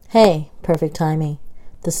Hey, perfect timing.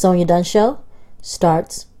 The Sonya Dunn Show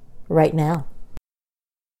starts right now.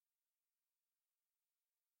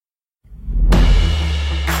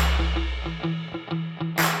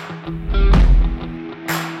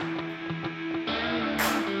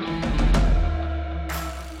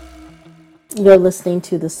 You're listening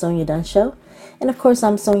to The Sonya Dunn Show, and of course,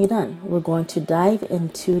 I'm Sonya Dunn. We're going to dive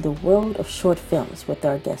into the world of short films with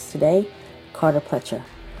our guest today, Carter Pilcher.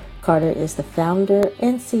 Carter is the founder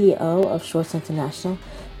and CEO of Shorts International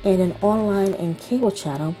and an online and cable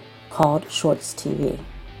channel called Shorts TV.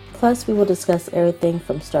 Plus, we will discuss everything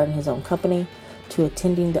from starting his own company to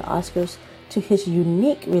attending the Oscars to his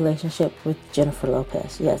unique relationship with Jennifer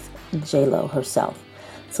Lopez. Yes, J-Lo herself.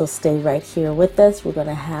 So stay right here with us. We're going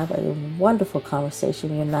to have a wonderful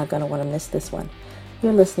conversation. You're not going to want to miss this one.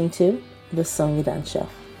 You're listening to The Sonya Dunn Show.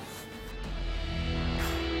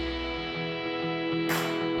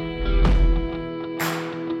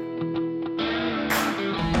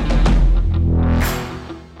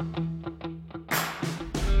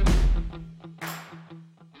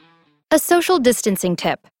 A social distancing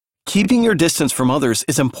tip. Keeping your distance from others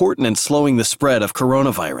is important in slowing the spread of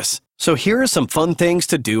coronavirus. So here are some fun things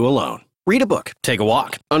to do alone. Read a book, take a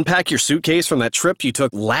walk, unpack your suitcase from that trip you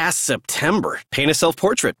took last September, paint a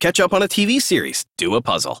self-portrait, catch up on a TV series, do a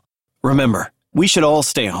puzzle. Remember, we should all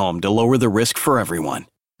stay home to lower the risk for everyone.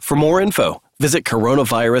 For more info, visit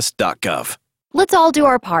coronavirus.gov. Let's all do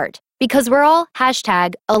our part, because we're all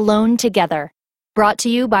 #alone together. Brought to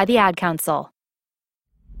you by the Ad Council.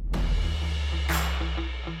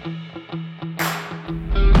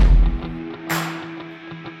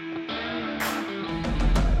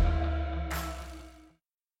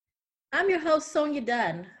 I'm your host, Sonya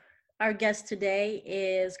Dunn. Our guest today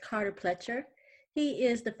is Carter Pilcher. He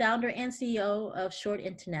is the founder and CEO of Short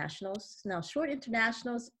Internationals. Now, Short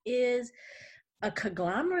Internationals is a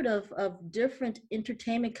conglomerate of different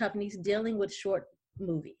entertainment companies dealing with short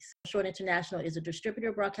movies. Short International is a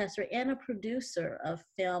distributor, broadcaster, and a producer of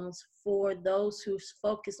films for those who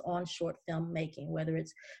focus on short film making, whether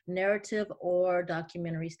it's narrative or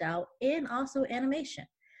documentary style, and also animation.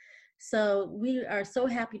 So we are so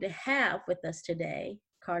happy to have with us today,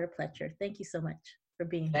 Carter Pilcher. Thank you so much for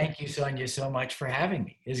being here. Thank you, Sonya, so much for having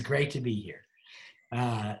me. It's great to be here.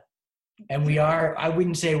 And we are, I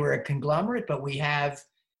wouldn't say we're a conglomerate, but we have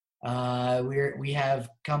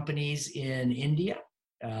companies in India.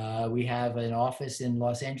 We have an office in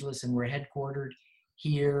Los Angeles, and we're headquartered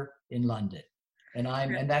here in London.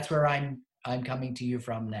 And that's where I'm coming to you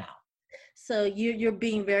from now. So you're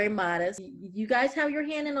being very modest. You guys have your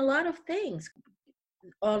hand in a lot of things,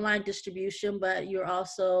 online distribution, but you're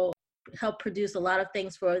also help produce a lot of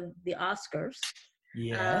things for the Oscars,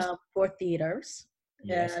 Yes. For theaters,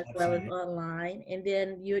 Yes, as well as absolutely. online. And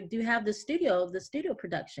then you do have the studio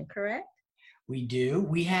production, correct? We do.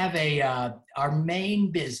 We have our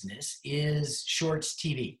main business is Shorts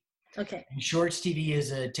TV. Okay. And Shorts TV is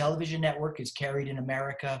a television network. It's carried in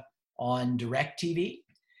America on DirecTV.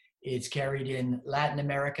 It's carried in Latin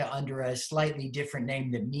America under a slightly different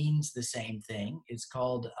name that means the same thing. It's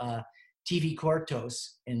called TV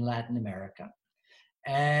Cortos in Latin America.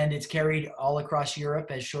 And it's carried all across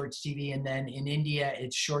Europe as Shorts TV. And then in India,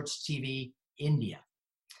 it's Shorts TV India.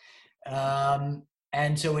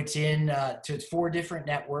 And so it's it's 4 different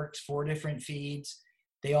networks, 4 different feeds.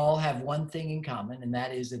 They all have one thing in common, and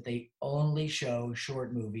that is that they only show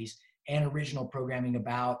short movies and original programming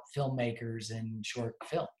about filmmakers and short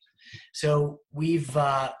films. So we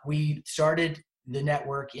started the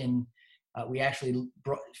network we actually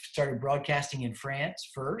started broadcasting in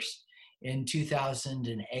France first in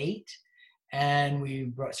 2008, and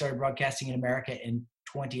we started broadcasting in America in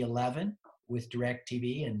 2011 with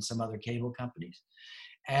DirecTV and some other cable companies.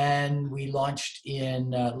 And we launched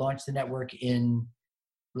the network in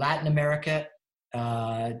Latin America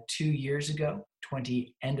 2 years ago,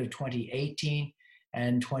 end of 2018,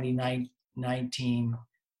 and 2019.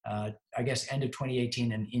 I guess end of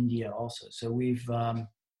 2018 in India also. So we've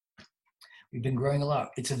been growing a lot.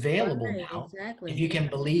 It's available now. Exactly. If you can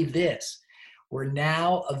believe this, we're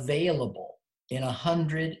now available in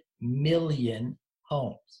 100 million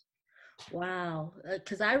homes. Wow.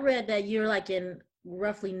 Because I read that you're like in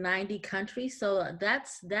roughly 90 countries. So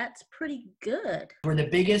that's pretty good. We're the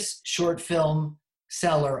biggest short film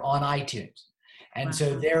seller on iTunes. And Wow.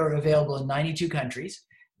 so they're available in 92 countries.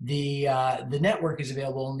 The network is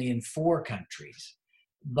available only in 4 countries,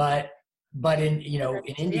 but in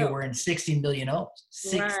India we're in 60 million homes,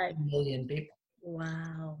 60 million people.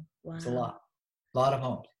 Wow. It's a lot of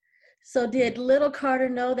homes. So did little Carter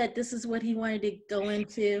know that this is what he wanted to go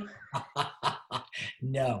into?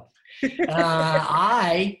 No,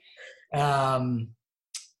 I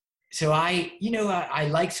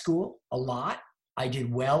like school a lot. I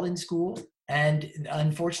did well in school. And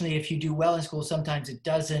unfortunately, if you do well in school, sometimes it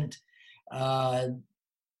doesn't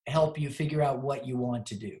help you figure out what you want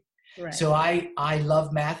to do. Right. So I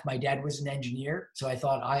love math. My dad was an engineer. So I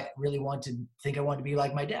thought I wanted to be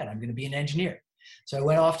like my dad. I'm going to be an engineer. So I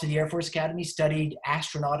went off to the Air Force Academy, studied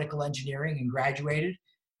astronautical engineering and graduated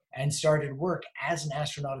and started work as an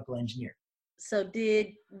astronautical engineer. So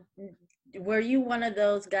were you one of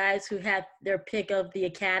those guys who had their pick of the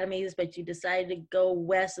academies, but you decided to go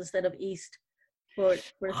west instead of east?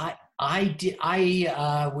 I did.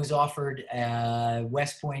 I was offered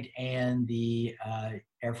West Point and the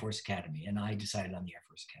Air Force Academy, and I decided on the Air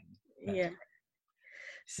Force Academy. Yeah.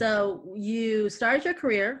 So you started your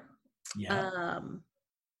career. Yeah.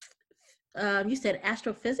 You said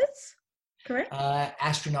astrophysics, correct?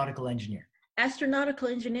 Astronautical engineer.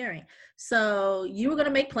 Astronautical engineering. So you were going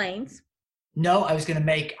to make planes. No, I was going to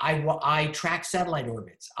make. I track satellite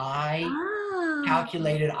orbits.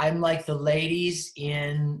 Calculated. I'm like the ladies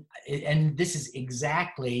in, and this is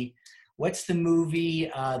exactly, what's the movie,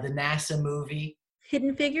 the NASA movie?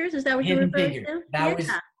 Hidden Figures? Is that what you were referring to? That was,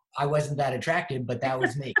 I wasn't that attractive, but that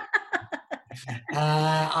was me.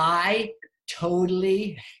 I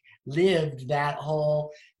totally lived that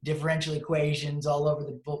whole differential equations all over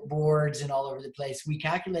the boards and all over the place. We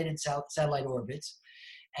calculated satellite orbits.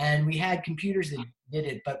 And we had computers that did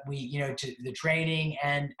it, but we, to the training,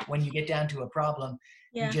 and when you get down to a problem,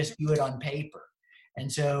 you just do it on paper. And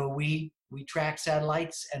so we tracked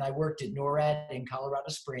satellites, and I worked at NORAD in Colorado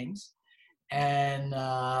Springs, and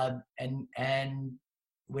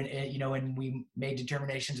when we made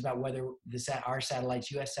determinations about whether our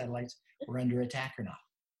satellites, U.S. satellites, were under attack or not.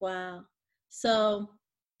 Wow. So,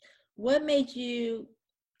 what made you?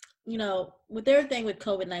 With everything with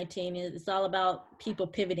COVID-19, it's all about people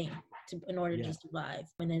pivoting in order to survive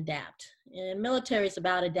and adapt. And military is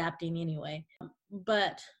about adapting anyway.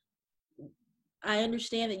 But I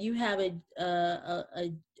understand that you have a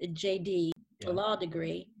JD, a law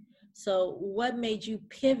degree. So what made you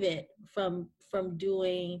pivot from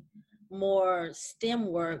doing more STEM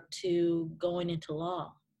work to going into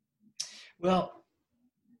law? Well,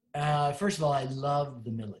 first of all, I love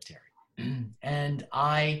the military. And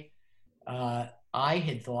I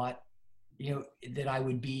had thought, that I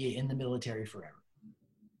would be in the military forever.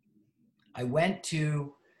 I went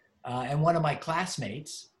to, and one of my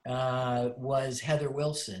classmates was Heather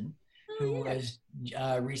Wilson, who was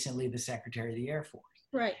recently the Secretary of the Air Force.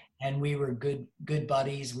 Right. And we were good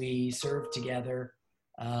buddies. We served together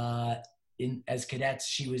as cadets.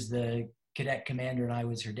 She was the cadet commander, and I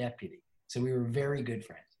was her deputy. So we were very good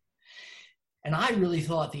friends. And I really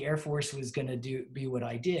thought the Air Force was going to be what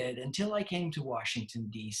I did until I came to Washington,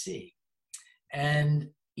 D.C.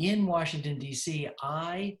 And in Washington, D.C.,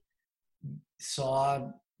 I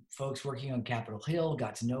saw folks working on Capitol Hill,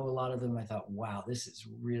 got to know a lot of them. I thought, wow, this is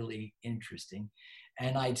really interesting.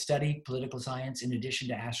 And I'd studied political science in addition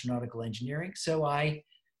to astronautical engineering. So I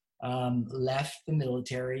left the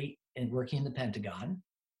military and working in the Pentagon.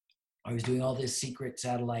 I was doing all this secret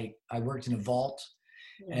satellite. I worked in a vault.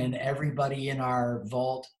 And everybody in our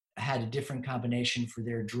vault had a different combination for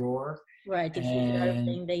their drawer. Right, to figure out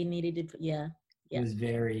everything they needed to, It was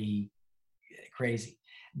very crazy.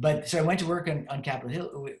 But so I went to work on Capitol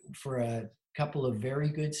Hill for a couple of very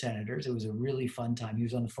good senators. It was a really fun time. He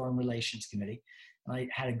was on the Foreign Relations Committee. And I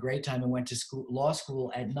had a great time. I went to law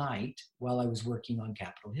school at night while I was working on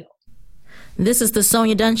Capitol Hill. This is the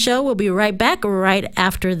Sonya Dunn Show. We'll be right back right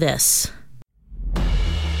after this.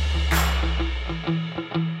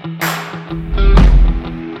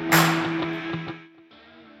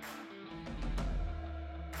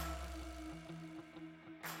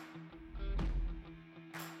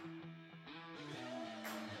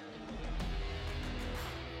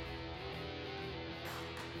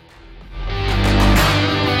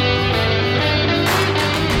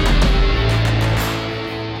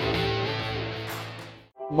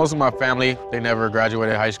 Most of my family, they never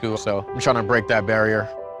graduated high school, so I'm trying to break that barrier.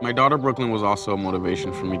 My daughter, Brooklyn, was also a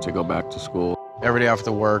motivation for me to go back to school. Every day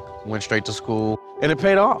after work, went straight to school, and it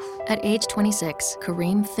paid off. At age 26,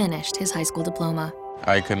 Kareem finished his high school diploma.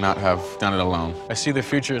 I could not have done it alone. I see the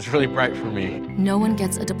future is really bright for me. No one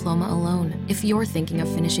gets a diploma alone. If you're thinking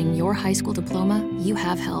of finishing your high school diploma, you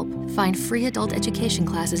have help. Find free adult education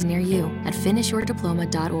classes near you at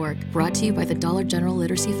finishyourdiploma.org. Brought to you by the Dollar General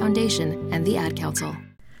Literacy Foundation and the Ad Council.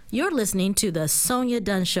 You're listening to the Sonya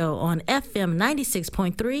Dunn Show on FM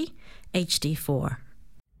 96.3 HD4.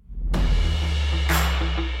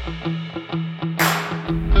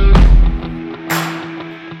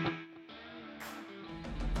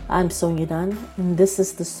 I'm Sonya Dunn, and this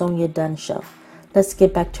is the Sonya Dunn Show. Let's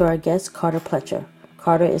get back to our guest, Carter Pilcher.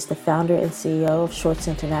 Carter is the founder and CEO of Shorts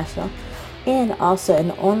International, and also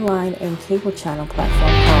an online and cable channel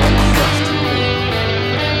platform called Shorts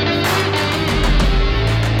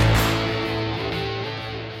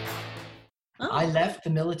TV. I left the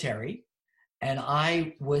military, and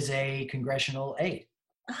I was a congressional aide.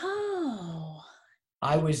 Oh.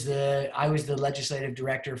 I was the legislative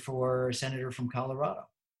director for a senator from Colorado.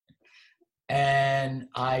 And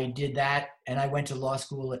I did that, and I went to law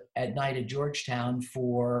school at night at Georgetown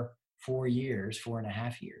for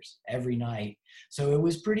 4.5 years, every night. So it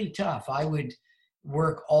was pretty tough. I would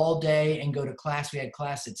work all day and go to class. We had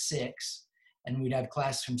class at 6, and we'd have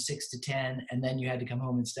class from 6 to 10, and then you had to come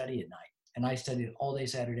home and study at night. And I studied all day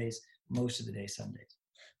Saturdays, most of the day Sundays.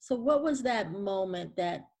 So what was that moment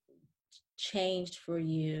that changed for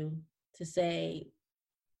you to say,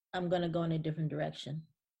 I'm going to go in a different direction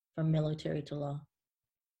from military to law?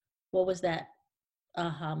 What was that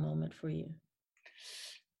aha moment for you?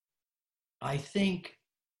 I think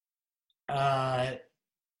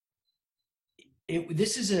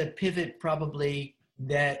this is a pivot probably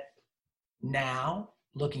that now,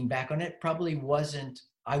 looking back on it, I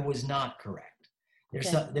was not correct.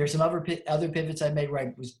 There's some other pivots I made where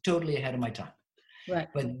I was totally ahead of my time. Right.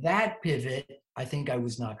 But that pivot, I think I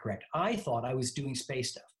was not correct. I thought I was doing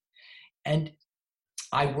space stuff. And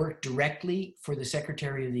I worked directly for the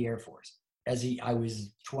Secretary of the Air Force I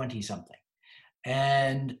was 20 something.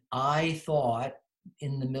 And I thought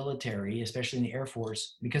in the military, especially in the Air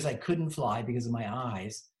Force, because I couldn't fly because of my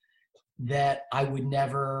eyes, that I would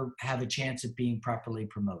never have a chance of being properly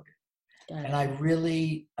promoted. And I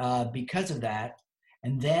really, because of that,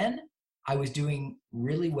 and then I was doing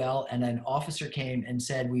really well, and an officer came and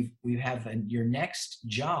said, we have your next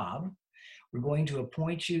job. We're going to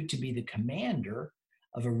appoint you to be the commander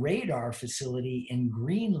of a radar facility in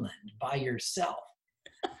Greenland by yourself.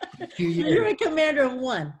 So you're a commander of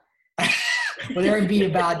one. Well, there would be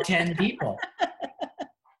about 10 people.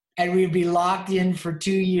 And we'd be locked in for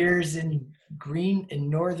 2 years in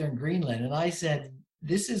northern Greenland. And I said,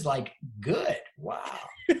 this is like good. Wow.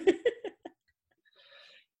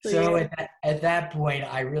 So at that point,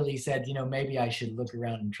 I really said, maybe I should look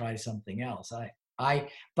around and try something else.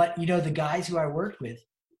 But the guys who I worked with,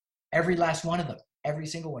 every last one of them, every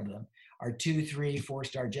single one of them are 2, 3,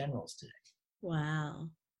 4-star generals today. Wow.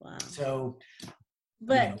 So,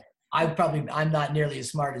 but I'm not nearly as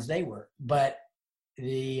smart as they were, but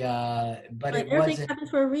everything happens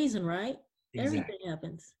for a reason, right? Exactly. Everything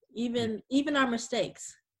happens, even our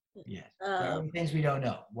mistakes. Yeah, there are things we don't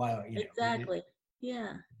know. Why? Exactly.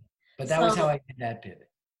 Yeah. But that was how I did that pivot.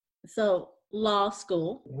 So law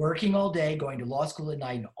school. Working all day, going to law school at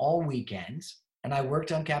night, and all weekends. And I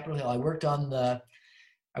worked on Capitol Hill. I worked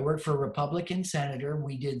for a Republican senator.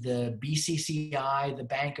 We did the BCCI, the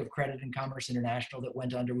Bank of Credit and Commerce International, that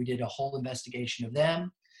went under. We did a whole investigation of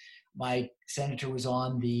them. My senator was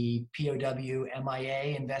on the POW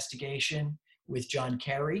MIA investigation with John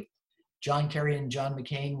Kerry. John Kerry and John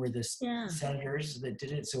McCain were the senators that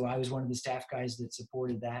did it. So I was one of the staff guys that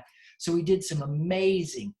supported that. So we did some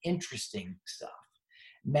amazing, interesting stuff.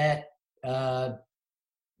 Met the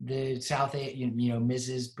South,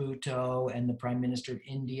 Mrs. Bhutto and the Prime Minister of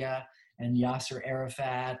India and Yasser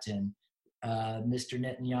Arafat and Mr.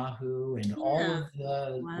 Netanyahu and all of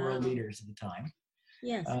the world leaders at the time.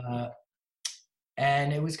 Yes.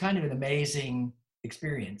 And it was kind of an amazing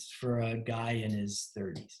experience for a guy in his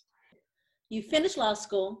 30s. You finished law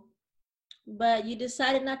school, but you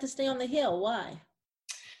decided not to stay on the Hill. Why?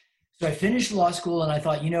 So I finished law school, and I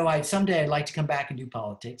thought, someday I'd like to come back and do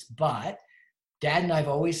politics. But Dad and I have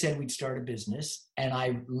always said we'd start a business, and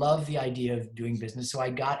I love the idea of doing business. So I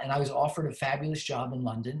was offered a fabulous job in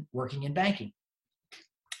London working in banking.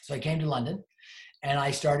 So I came to London, and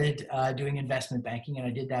I started doing investment banking, and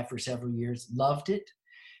I did that for several years. Loved it.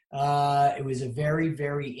 It was a very,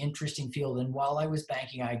 very interesting field. And while I was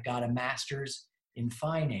banking, I got a master's in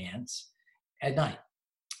finance at night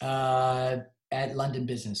at London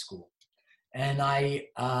Business School. And I,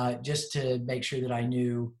 just to make sure that I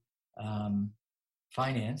knew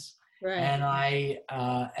finance. Right.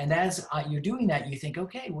 And as you're doing that, you think,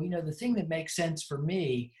 okay, well, the thing that makes sense for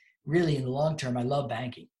me really in the long term, I love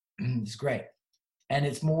banking. It's great. And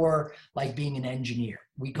it's more like being an engineer.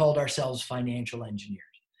 We called ourselves financial engineers.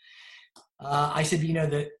 I said,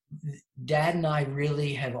 Dad and I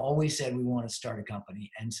really have always said we want to start a company.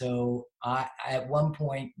 And so at one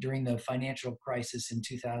point during the financial crisis in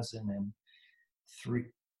 2003,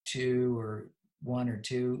 2 or 1 or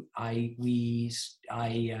 2, I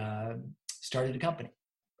started a company.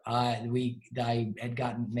 I had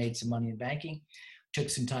made some money in banking, took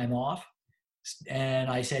some time off, and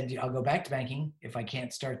I said, I'll go back to banking if I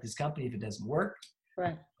can't start this company, if it doesn't work.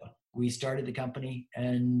 Right. We started the company,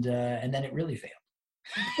 and then it really failed.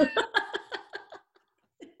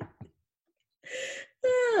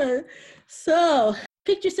 So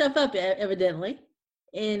picked yourself up evidently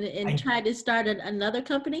and I tried to start another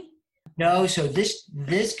company. No, so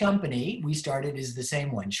this company we started is the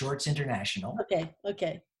same one, Shorts International.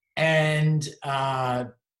 Okay. And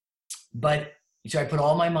but so I put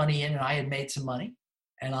all my money in, and I had made some money,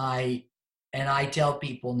 and I tell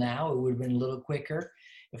people now it would have been a little quicker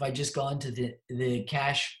if I just gone to the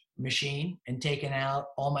cash machine and taken out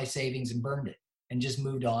all my savings and burned it and just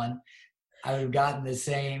moved on. I would have gotten the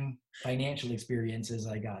same financial experience as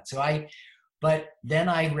I got. But then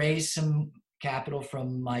I raised some capital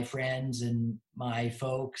from my friends and my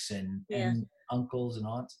folks and uncles and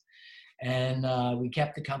aunts. And we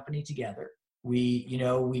kept the company together.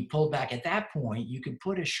 We pulled back. At that point, you could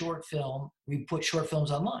put a short film. We put short films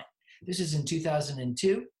online. This is in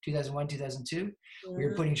 2002, 2001, 2002. Yeah. We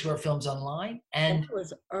were putting short films online, and that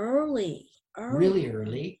was early. Really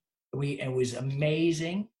early. It was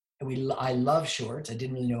amazing. I love shorts. I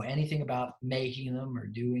didn't really know anything about making them or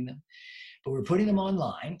doing them, but we're putting them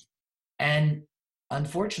online. And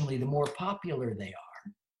unfortunately, the more popular they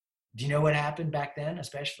are, do you know what happened back then?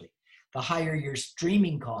 Especially, the higher your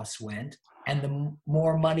streaming costs went, and the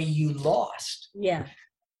more money you lost. Yeah.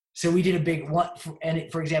 So we did a big one,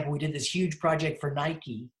 for example, we did this huge project for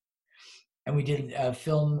Nike, and we did a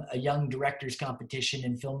young directors competition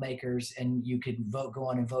and filmmakers, and you could go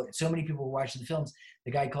on and vote. So many people were watching the films.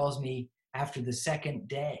 The guy calls me after the second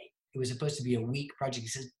day. It was supposed to be a week project. He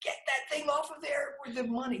says, "Get that thing off of there with the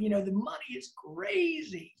money. The money is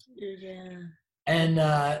crazy." Yeah.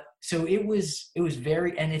 And so it was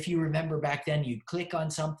very, and if you remember back then, you'd click on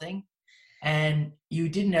something and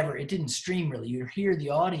it didn't stream really. You'd hear the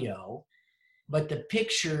audio, but the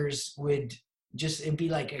pictures it'd be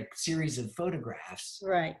like a series of photographs,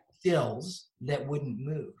 right? Stills that wouldn't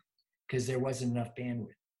move because there wasn't enough bandwidth.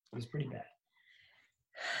 It was pretty bad.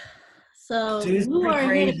 So you were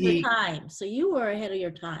ahead of your time. So you were ahead of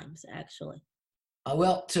your times, actually.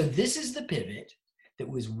 Well, so this is the pivot that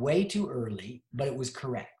was way too early, but it was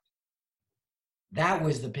correct. That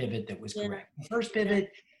was the pivot that was correct. The first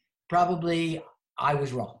pivot, probably I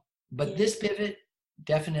was wrong. But this pivot,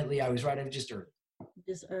 definitely I was right. I was just early.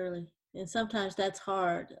 Just early. And sometimes that's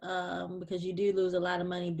hard because you do lose a lot of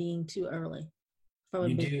money being too early.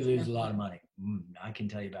 You do lose a lot of money. I can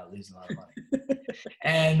tell you about losing a lot of money.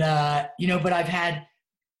 And, but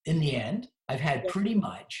in the end, I've had pretty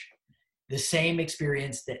much the same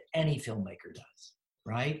experience that any filmmaker does,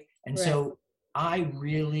 right? And so I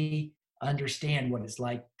really understand what it's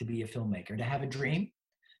like to be a filmmaker, to have a dream,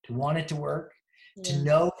 to want it to work, to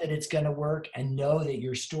know that it's going to work, and know that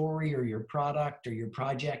your story or your product or your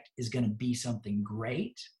project is going to be something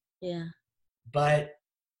great. Yeah. But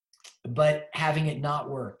having it not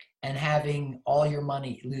work and having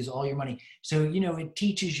lose all your money. So, it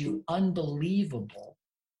teaches you unbelievable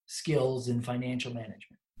skills in financial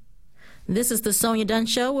management. This is the Sonya Dunn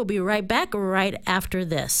Show. We'll be right back right after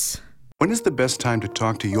this. When is the best time to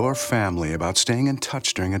talk to your family about staying in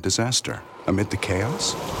touch during a disaster? Amid the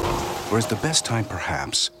chaos? Or is the best time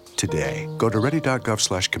perhaps today? Go to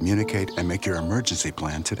ready.gov/communicate and make your emergency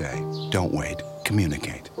plan today. Don't wait.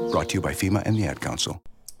 Communicate. Brought to you by FEMA and the Ad Council.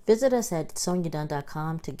 Visit us at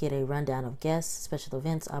sonyadunn.com to get a rundown of guests, special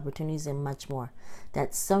events, opportunities, and much more.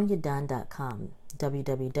 That's sonyadunn.com.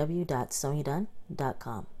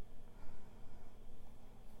 www.sonyadunn.com.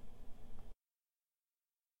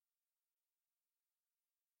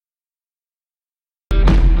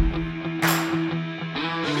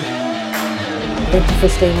 Thank you for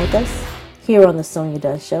staying with us here on the Sonya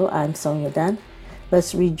Dunn Show. I'm Sonya Dunn.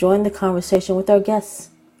 Let's rejoin the conversation with our guests,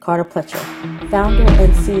 Carter Pilcher, founder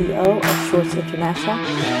and CEO of Shorts International,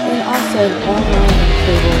 and also an online and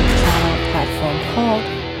cable channel platform called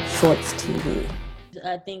Shorts TV.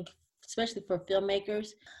 I think, especially for filmmakers,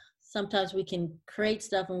 sometimes we can create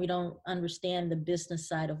stuff and we don't understand the business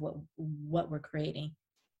side of what we're creating.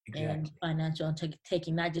 Exactly. And financial and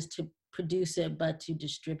taking not just to produce it, but to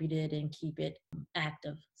distribute it and keep it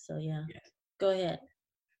active. So Go ahead.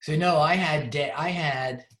 So no,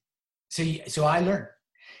 so I learned,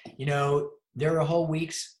 there are whole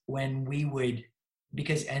weeks when we would,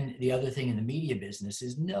 and the other thing in the media business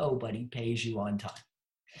is nobody pays you on time.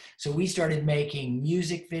 So we started making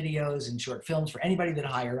music videos and short films for anybody that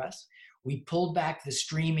hire us. We pulled back the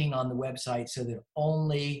streaming on the website so that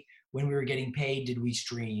only when we were getting paid did we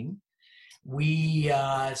stream. We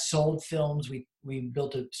sold films. We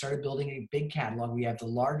started building a big catalog. We have the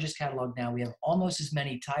largest catalog now. We have almost as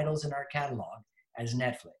many titles in our catalog as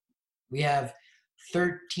Netflix. We have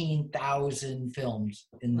 13,000 films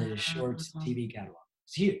in the Shorts TV catalog.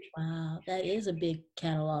 It's huge. Wow, that is a big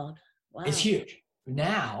catalog. Wow. It's huge.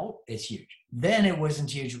 Now it's huge. Then it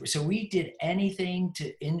wasn't huge. So we did anything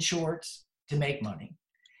in Shorts to make money.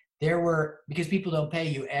 Because people don't pay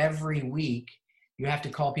you every week, you have to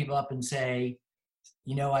call people up and say,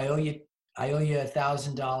 I owe you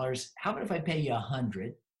 $1,000. How about if I pay you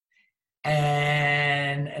 $100?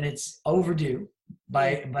 And it's overdue,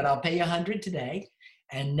 but I'll pay you $100 today,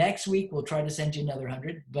 and next week we'll try to send you another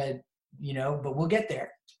 $100. But we'll get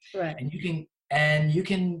there. Right. And you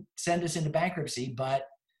can send us into bankruptcy, but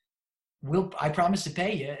I promise to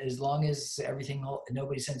pay you as long as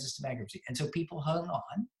nobody sends us to bankruptcy. And so people hung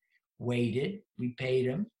on, waited. We paid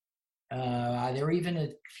them. There were even a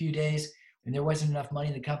few days when there wasn't enough money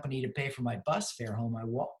in the company to pay for my bus fare home. I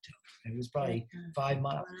walked to it. It was probably 5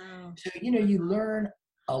 miles. Wow. So, you learn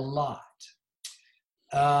a lot.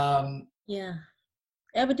 Yeah.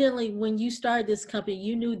 Evidently, when you started this company,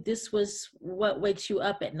 you knew this was what wakes you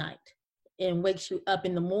up at night and wakes you up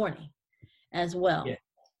in the morning as well.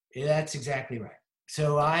 Yeah, that's exactly right.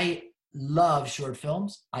 So I love short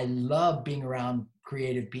films. I love being around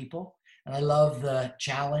creative people. And I love the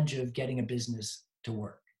challenge of getting a business to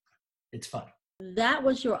work. It's fun. That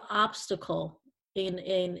was your obstacle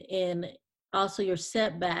in also your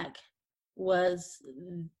setback was.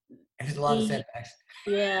 There's a lot of setbacks.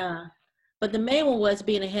 Yeah. But the main one was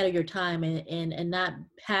being ahead of your time and not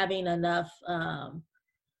having enough.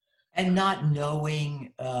 And not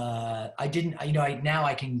knowing, now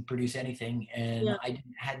I can produce anything, and I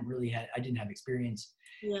didn't have experience.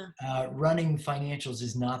 Yeah. Running financials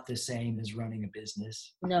is not the same as running a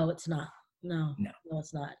business. No, it's not. No,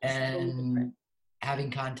 it's not. It's and totally having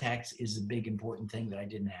contacts is a big important thing that I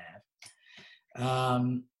didn't have.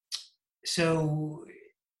 So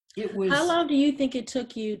it was. How long do you think it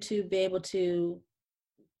took you to be able to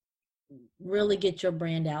really get your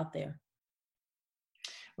brand out there?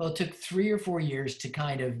 Well, it took 3 or 4 years to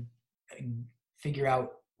kind of figure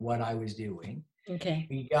out what I was doing. Okay.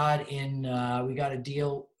 We got a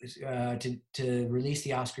deal to release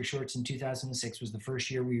the Oscar shorts in 2006. Was the first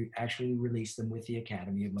year we actually released them with the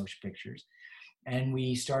Academy of Motion Pictures, and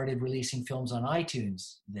we started releasing films on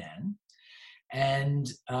iTunes then, and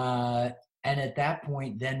at that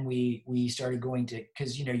point, then we started going to,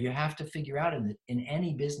 because you have to figure out in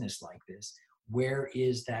any business like this, where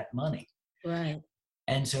is that money? Right.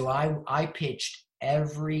 And so I pitched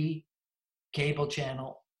every cable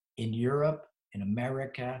channel in Europe, in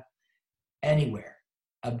America, anywhere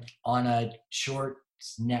on a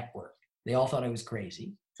shorts network. They all thought I was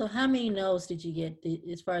crazy. So how many no's did you get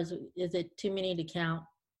as far as, is it too many to count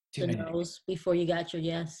the no's before you got your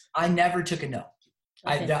yes? I never took a no.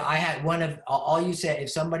 Okay. I had one of, all you say, if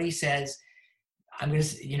somebody says, I'm going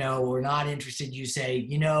to, we're not interested, you say,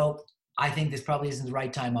 I think this probably isn't the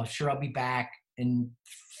right time. I'll be back in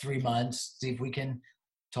 3 months, see if we can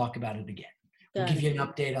talk about it again. We'll give you an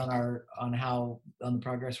update on the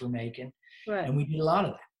progress we're making. Right. And we did a lot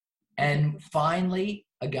of that. And finally,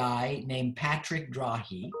 a guy named Patrick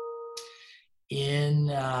Drahi in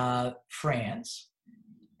France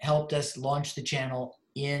helped us launch the channel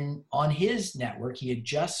on his network. He had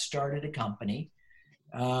just started a company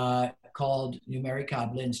called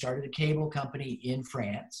Numericable and started a cable company in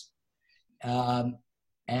France.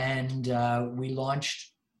 And we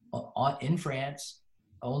launched in France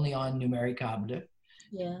only on Numericable.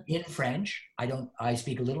 Yeah. In French. I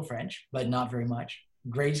speak a little French, but not very much.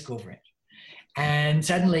 Grade school French. And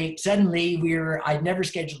suddenly I'd never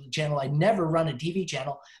scheduled a channel. I'd never run a TV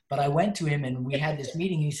channel, but I went to him and we had this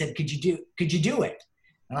meeting and he said, could you do it?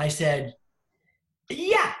 And I said,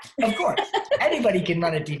 yeah, of course. Anybody can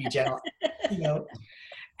run a TV channel,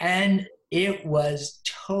 And it was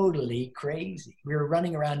totally crazy. We were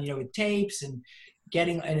running around, with tapes and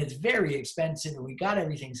it's very expensive. And we got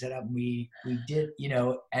everything set up. And we did,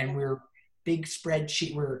 and we're big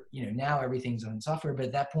spreadsheet. Now everything's on software, but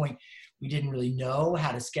at that point we didn't really know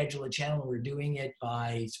how to schedule a channel. We're doing it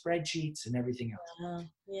by spreadsheets and everything else.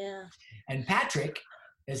 Yeah. And Patrick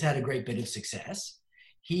has had a great bit of success.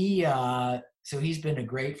 So he's been a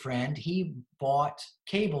great friend. He bought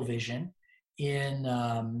Cablevision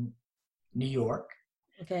in New York.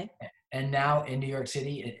 Okay. And now in New York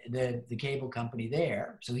City, the cable company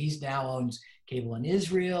there. So he's now owns cable in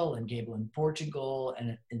Israel and cable in Portugal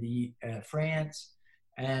and in France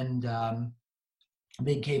and a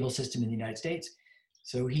big cable system in the United States.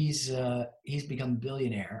 So he's become a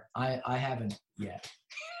billionaire. I haven't yet.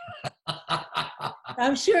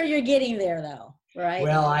 I'm sure you're getting there though, right?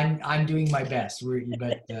 Well, I'm doing my best.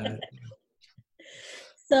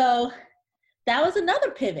 So that was another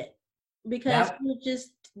pivot because That, you're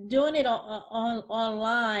just doing it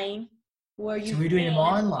online where you so we're doing them can,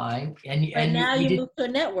 online, but now we you did. move to a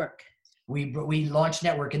network We launched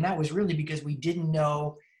network, and that was really because we didn't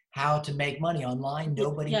know how to make money online.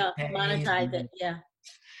 Nobody pays, monetize it. Yeah.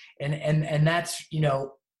 and that's,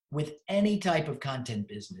 with any type of content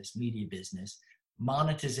business, media business,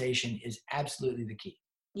 monetization is absolutely the key.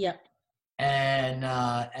 Yep.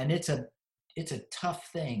 And it's a tough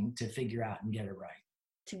thing to figure out and get it right.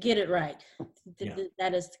 To get it right. Yeah.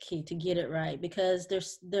 That is the key, to get it right, because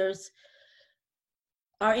there's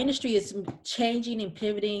our industry is changing and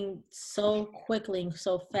pivoting so quickly and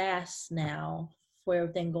so fast now for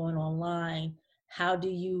everything going online. How do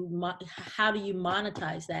you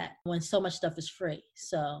monetize that when so much stuff is free?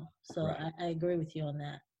 So Right. I agree with you on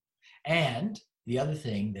that. And the other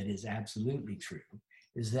thing that is absolutely true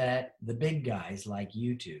is that the big guys like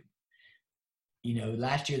YouTube,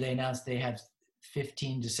 last year they announced they have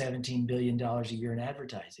 $15 to $17 billion a year in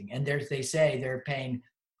advertising, and they say they're paying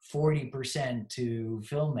 40% to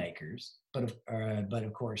filmmakers, but of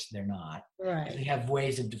course they're not. Right. They have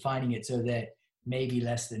ways of defining it so that maybe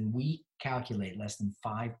we calculate less than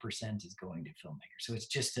 5% is going to filmmakers. So it's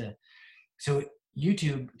just so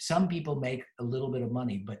YouTube, some people make a little bit of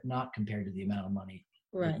money, but not compared to the amount of money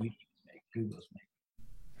that YouTube's make, Google's make.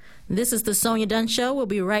 This is the Sonya Dunn Show. We'll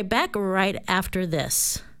be right back right after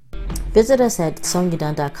this. Visit us at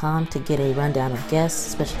sonyadunn.com to get a rundown of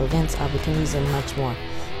guests, special events, opportunities, and much more.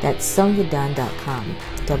 That's sonyadunn.com.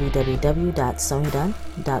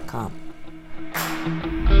 www.sonyadunn.com.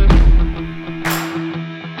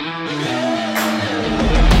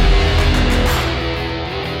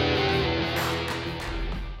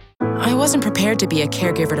 I wasn't prepared to be a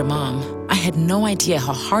caregiver to Mom. I had no idea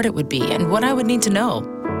how hard it would be and what I would need to know.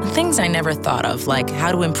 Things I never thought of, like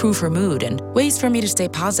how to improve her mood and ways for me to stay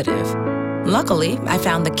positive. Luckily, I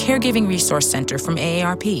found the Caregiving Resource Center from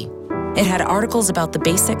AARP. It had articles about the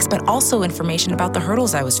basics, but also information about the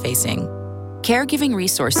hurdles I was facing. Caregiving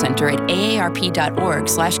Resource Center at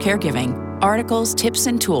aarp.org/caregiving. Articles, tips,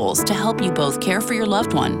 and tools to help you both care for your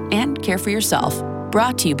loved one and care for yourself.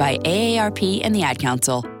 Brought to you by AARP and the Ad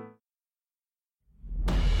Council.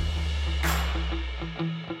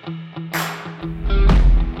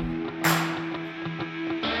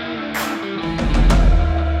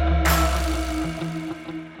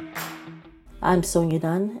 I'm Sonya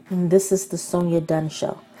Dunn, and this is the Sonya Dunn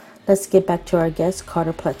Show. Let's get back to our guest,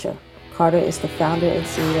 Carter Pilcher. Carter is the founder and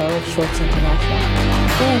CEO of Shorts International,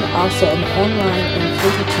 and also an online and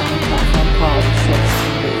free-to-time platform called Shorts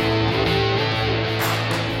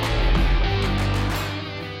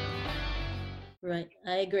TV. Right,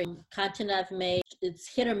 I agree. Content I've made, it's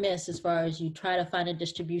hit or miss as far as you try to find a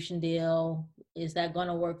distribution deal. Is that going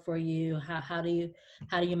to work for you? How do you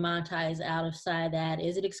monetize outside that?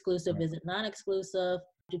 Is it exclusive? Is it non-exclusive?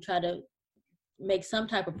 To try to make some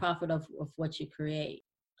type of profit of what you create.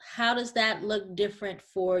 How does that look different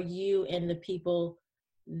for you and the people,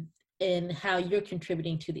 and how you're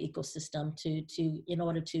contributing to the ecosystem to in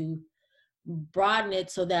order to broaden it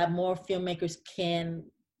so that more filmmakers can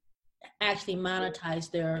actually monetize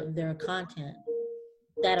their content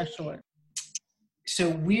that are short?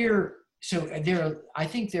 I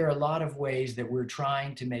think there are a lot of ways that we're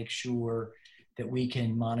trying to make sure that we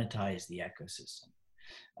can monetize the ecosystem.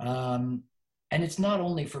 And it's not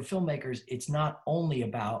only for filmmakers, it's not only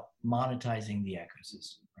about monetizing the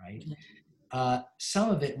ecosystem, right?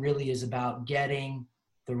 Some of it really is about getting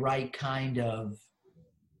the right kind of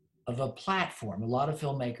a platform. A lot of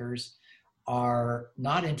filmmakers are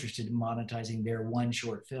not interested in monetizing their one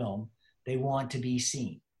short film. They want to be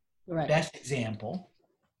seen. Right. Best example,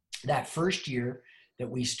 that first year that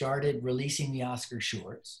we started releasing the Oscar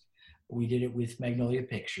shorts, we did it with Magnolia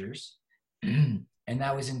Pictures, and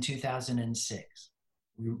that was in 2006.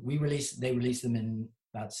 They released them in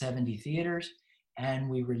about 70 theaters, and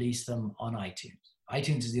we released them on iTunes.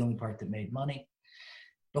 iTunes is the only part that made money.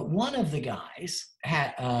 But one of the guys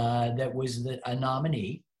that was a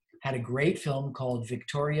nominee had a great film called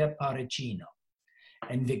Victoria Paracino.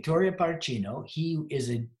 And Victoria Paracino, he is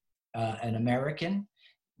an American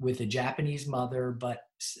with a Japanese mother, but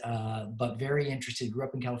very interested, grew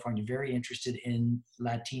up in California, very interested in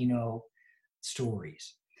Latino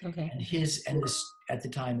stories. Okay. And this at the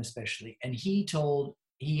time especially. And he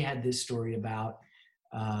had this story about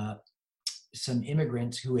some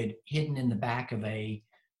immigrants who had hidden in the back of a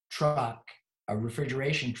truck, a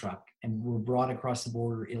refrigeration truck, and were brought across the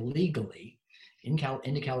border illegally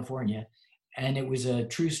into California. And it was a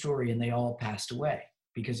true story, and they all passed away.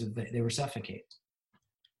 because they were suffocated.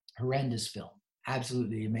 Horrendous film,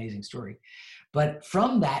 absolutely amazing story. But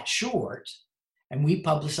from that short, and we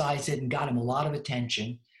publicized it and got him a lot of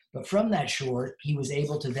attention, but from that short, he was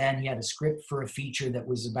able to he had a script for a feature that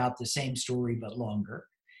was about the same story but longer.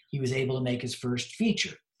 He was able to make his first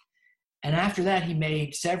feature. And after that, he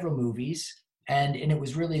made several movies. And it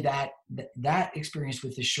was really that experience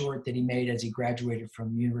with the short that he made as he graduated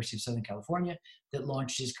from the University of Southern California that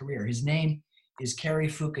launched his career. His name is Cary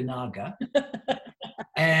Fukunaga.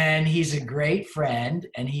 And he's a great friend,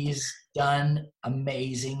 and he's done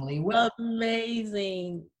amazingly well.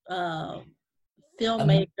 Amazing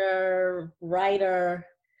filmmaker, writer.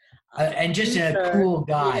 And just a cool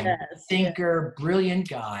guy, yes, thinker, brilliant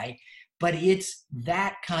guy. But it's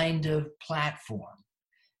that kind of platform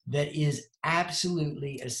that is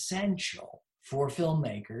absolutely essential for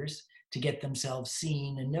filmmakers to get themselves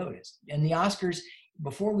seen and noticed. And the Oscars,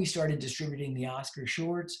 before we started distributing the Oscar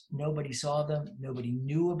shorts, nobody saw them, nobody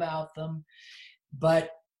knew about them.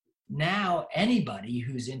 But now anybody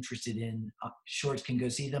who's interested in shorts can go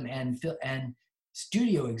see them, and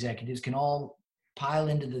studio executives can all pile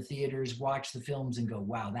into the theaters, watch the films, and go,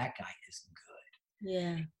 "Wow, that guy is good."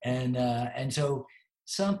 Yeah. And so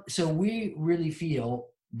we really feel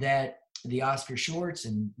that the Oscar shorts,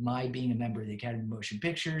 and my being a member of the Academy of Motion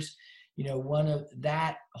Pictures, one of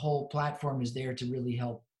that whole platform is there to really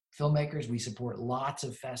help filmmakers. We support lots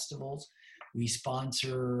of festivals. We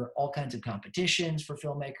sponsor all kinds of competitions for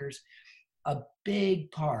filmmakers. A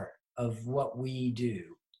big part of what we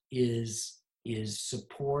do is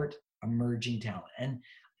support emerging talent. And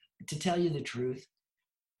to tell you the truth,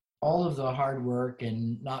 all of the hard work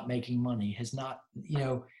and not making money has not,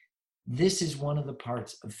 this is one of the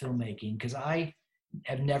parts of filmmaking, because I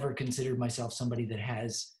have never considered myself somebody that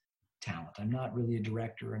has talent. I'm not really a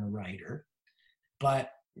director and a writer,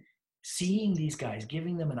 but seeing these guys,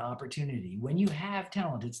 giving them an opportunity. When you have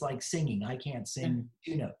talent, it's like singing. I can't sing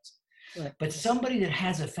two notes. Right. But somebody that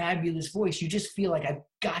has a fabulous voice, you just feel like, I've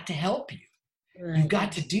got to help you. Right. You've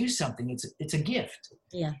got to do something. It's a gift.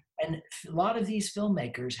 Yeah. And a lot of these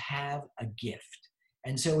filmmakers have a gift.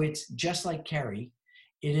 And so it's just like Cary.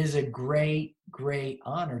 It is a great, great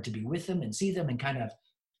honor to be with them and see them and kind of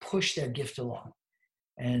push their gift along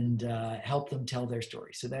and help them tell their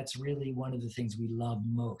story. So that's really one of the things we love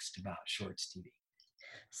most about Shorts TV.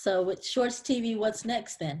 So with Shorts TV, what's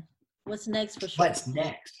next then? What's next for Shorts? What's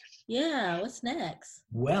next? Yeah, what's next?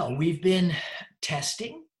 Well, we've been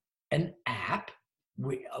testing an app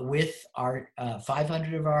with our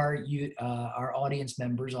 500 of our audience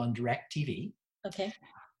members on DirecTV. Okay.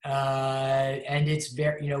 And it's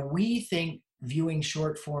very, we think viewing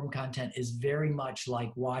short form content is very much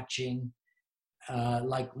like watching,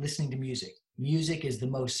 like listening to music. Music is the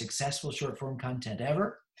most successful short form content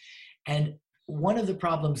ever. And one of the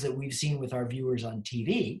problems that we've seen with our viewers on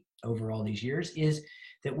TV over all these years is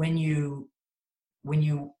that when you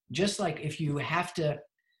just like, if you have to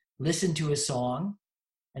listen to a song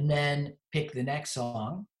and then pick the next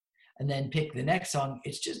song and then pick the next song,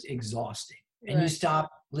 it's just exhausting. And right. You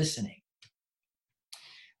stop listening.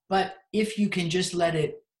 But if you can just let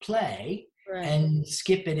it play right. and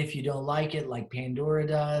skip it if you don't like it, like Pandora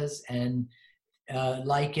does, and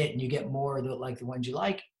like it, and you get more like the ones you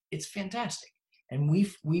like, it's fantastic. And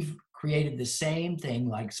we've created the same thing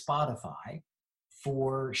like Spotify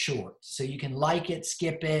for shorts. So you can like it,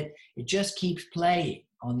 skip it, it just keeps playing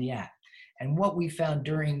on the app. And what we found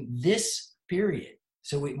during this period,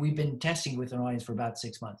 so we've been testing with an audience for about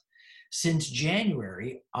 6 months. Since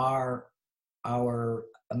January, our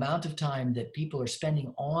amount of time that people are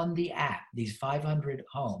spending on the app, these 500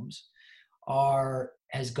 homes,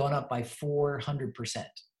 has gone up by 400%.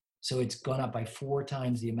 So it's gone up by 4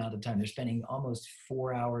 times the amount of time. They're spending almost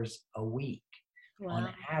 4 hours a week wow.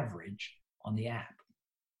 on average on the app.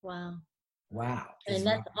 Wow. Wow. And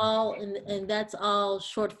that's all, and that's all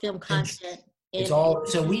short film content. It's all,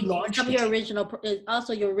 so we launched some of your original,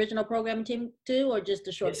 also your original programming team too, or just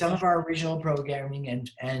the short? Some of our original programming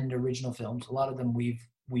and original films. A lot of them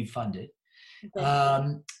we've funded.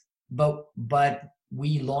 Okay. But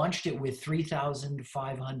we launched it with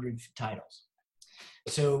 3,500 titles.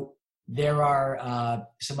 So there are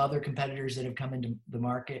some other competitors that have come into the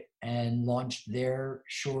market and launched their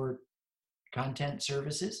short content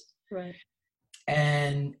services. Right.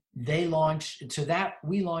 And they launched, so that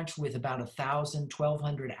we launched with about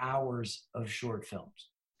 1,200 hours of short films.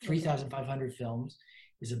 3,500 films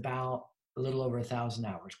is about a little over 1,000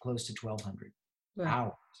 hours, close to 1,200 right.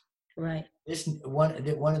 hours. Right. This one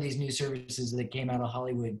of these new services that came out of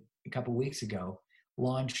Hollywood a couple of weeks ago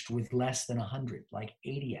launched with less than 100, like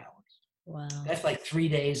 80 hours. Wow. That's like 3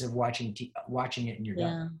 days of watching it and you're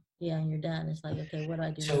done. Yeah, and you're done. It's like, okay, what do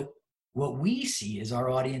I do now? So what we see is our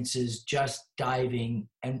audiences just diving,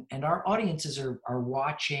 and our audiences are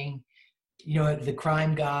watching, the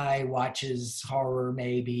crime guy watches horror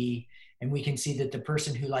maybe, and we can see that the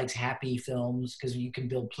person who likes happy films, because you can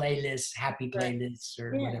build playlists, happy playlists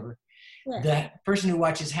or whatever. Yeah. The person who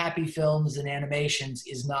watches happy films and animations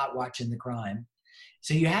is not watching the crime.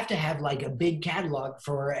 So you have to have like a big catalog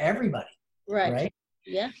for everybody. Right?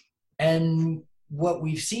 Yeah. And what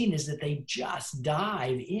we've seen is that they just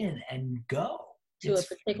dive in and go to a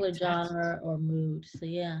particular genre or mood. So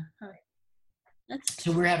yeah.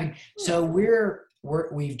 So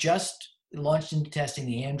we've just launched into testing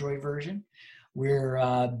the Android version.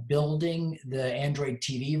 We're building the Android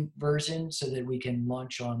TV version so that we can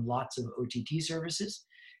launch on lots of OTT services.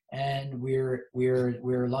 And we're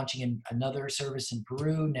launching another service in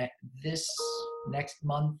Peru next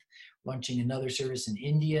month, launching another service in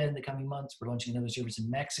India in the coming months. We're launching another service in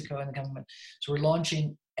Mexico in the coming months. So we're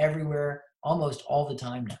launching everywhere almost all the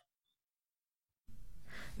time now.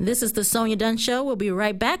 This is the Sonya Dunn Show. We'll be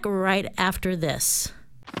right back right after this.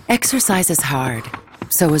 Exercise is hard.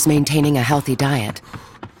 So is maintaining a healthy diet.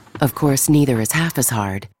 Of course, neither is half as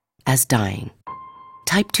hard as dying.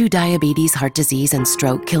 Type 2 diabetes, heart disease, and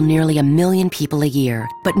stroke kill nearly 1 million people a year,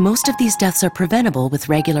 but most of these deaths are preventable with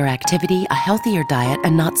regular activity, a healthier diet,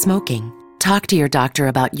 and not smoking. Talk to your doctor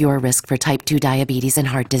about your risk for type 2 diabetes and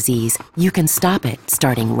heart disease. You can stop it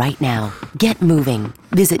starting right now. Get moving.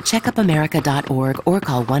 Visit checkupamerica.org or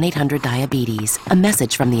call 1-800-DIABETES. A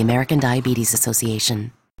message from the American Diabetes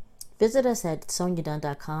Association. Visit us at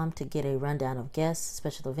sonyadunn.com to get a rundown of guests,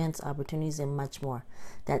 special events, opportunities, and much more.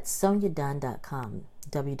 That's sonyadunn.com.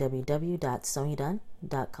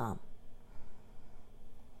 www.sonyadunn.com.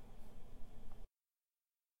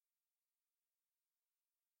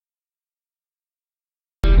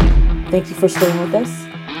 Thank you for staying with us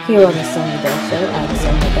here on the Sonya Dunn Show. I'm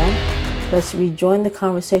Sonya Dunn. Let's rejoin the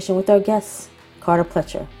conversation with our guest, Carter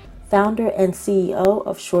Pilcher, founder and CEO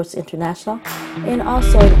of Shorts International, and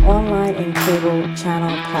also an online and cable channel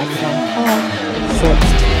platform called Shorts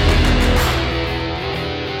TV.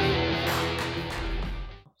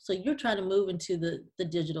 So you're trying to move into the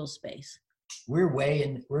digital space. We're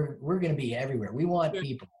going to be everywhere. We want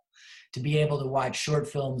people to be able to watch short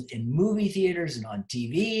films in movie theaters and on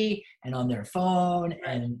TV and on their phone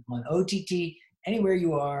and on OTT. Anywhere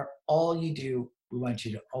you are, all you do, we want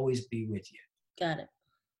you to always be with you. Got it.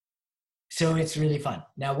 So it's really fun.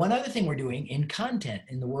 Now, one other thing we're doing in content,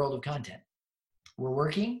 in the world of content, we're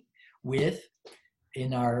working with,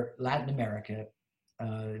 in our Latin America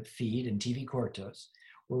feed and TV Cortos,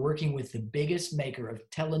 we're working with the biggest maker of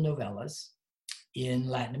telenovelas in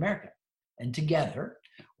Latin America. And together,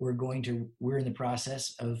 we're in the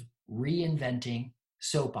process of reinventing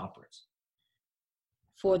soap operas.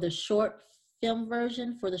 For the short film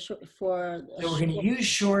version, we're going to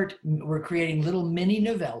use we're creating little mini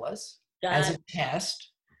novellas as a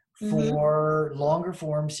test for longer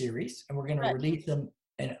form series, and we're going to release them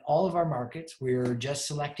in all of our markets. We're just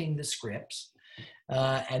selecting the scripts,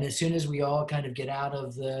 and as soon as we all kind of get out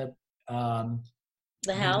of the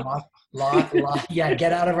house,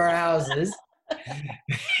 get out of our houses,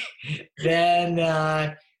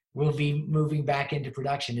 then we'll be moving back into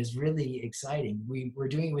production. It's really exciting. We're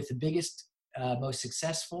doing it with the biggest, most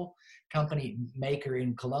successful company maker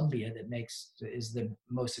in Colombia is the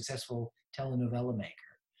most successful telenovela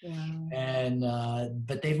maker. Wow. And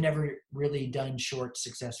but they've never really done short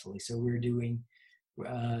successfully. So we're doing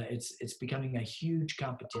it's becoming a huge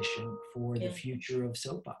competition for the future of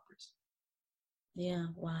soap operas. Yeah.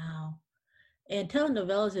 Wow. And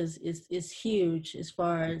telenovelas is huge as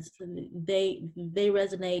far as they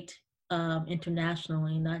resonate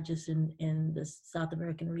internationally, not just in the South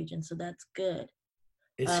American region. So that's good.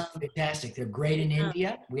 It's fantastic. They're great in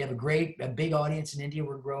India. We have a big audience in India.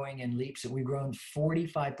 We're growing in leaps. We've grown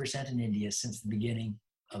 45% in India since the beginning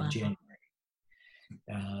of January.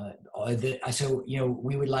 So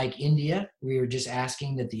we would like India. We were just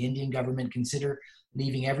asking that the Indian government consider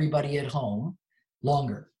leaving everybody at home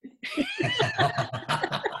longer.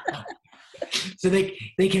 So they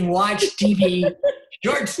can watch TV,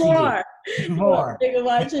 shorts TV more. They can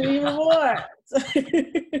watch it even more.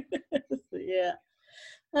 Yeah.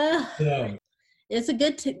 It's a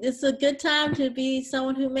good time to be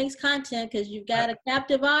someone who makes content because you've got a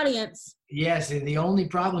captive audience. Yes, the only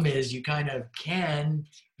problem is you kind of can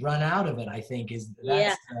run out of it. I think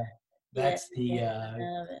that's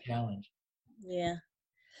the challenge. Yeah.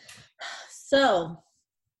 So,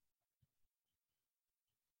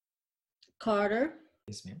 Carter.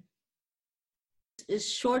 Yes, ma'am. is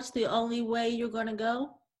shorts the only way you're going to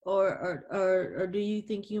go, or do you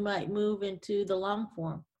think you might move into the long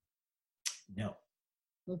form? No.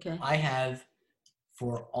 Okay. I have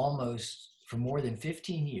for more than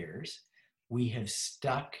 15 years, we have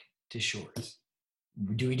stuck to shorts.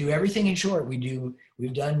 Do we do everything in short?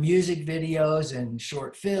 We've done music videos and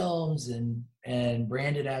short films and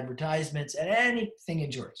branded advertisements and anything in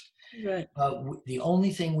shorts. Right. The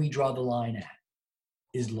only thing we draw the line at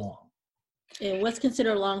is long. And what's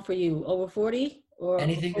considered long for you? Over 40 or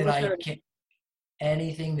anything over that 30? I can,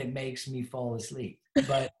 anything that makes me fall asleep.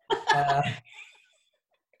 But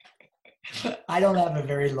I don't have a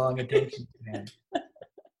very long attention span.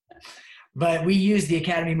 But we use the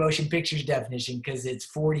Academy Motion Pictures definition because it's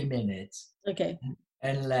 40 minutes. Okay.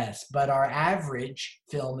 And less. But our average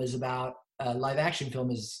film is about, live action film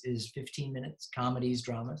is 15 minutes, comedies,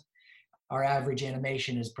 dramas. Our average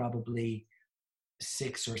animation is probably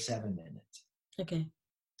 6 or 7 minutes. Okay.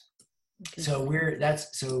 So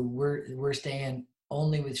we're staying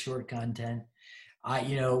only with short content.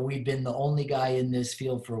 We've been the only guy in this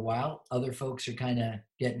field for a while. Other folks are kind of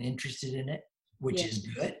getting interested in it, which is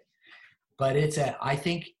good. But I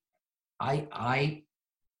think I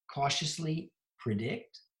cautiously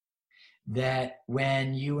predict that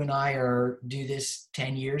when you and I do this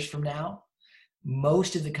 10 years from now,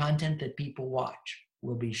 most of the content that people watch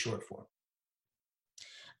will be short form.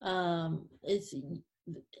 It's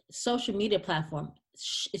social media platform.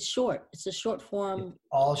 It's short. It's a short form. It's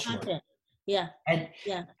all short. Content. Yeah.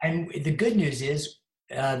 And the good news is,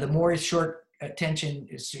 the more short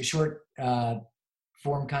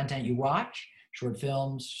form content you watch, short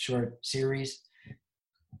films, short series,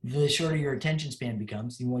 the shorter your attention span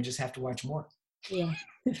becomes. You won't just have to watch more. Yeah.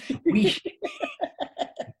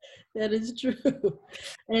 That is true.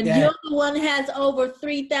 And you're the one who has over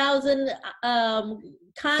 3,000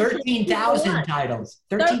 13,000 titles.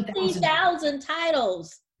 13,000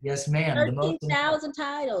 titles. Yes, ma'am. 13,000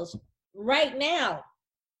 titles right now.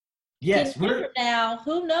 Yes. Now,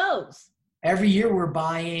 who knows? Every year we're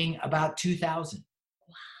buying about 2,000.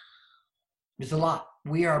 Wow. It's a lot.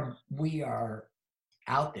 We are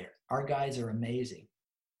out there. Our guys are amazing.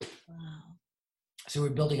 Wow. So we're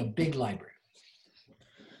building a big library.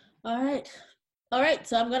 All right.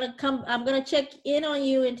 So I'm gonna check in on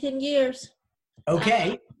you in 10 years.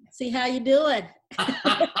 Okay. See how you doing.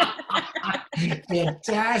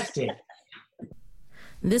 Fantastic.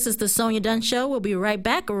 This is the Sonya Dunn Show. We'll be right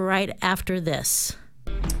back right after this.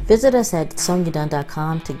 Visit us at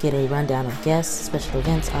sonyadunn.com to get a rundown of guests, special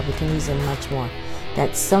events, opportunities, and much more.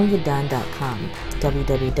 That's sonyadunn.com.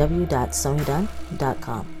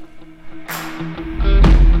 www.sonyadunn.com.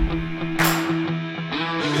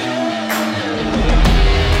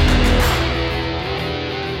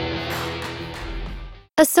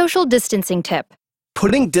 A social distancing tip.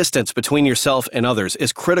 Putting distance between yourself and others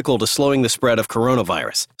is critical to slowing the spread of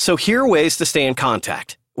coronavirus. So here are ways to stay in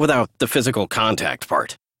contact without the physical contact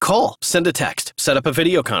part. Call, send a text, set up a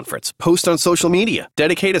video conference, post on social media,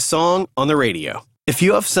 dedicate a song on the radio. If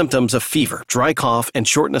you have symptoms of fever, dry cough, and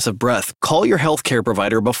shortness of breath, call your healthcare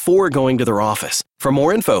provider before going to their office. For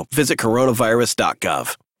more info, visit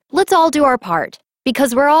coronavirus.gov. Let's all do our part,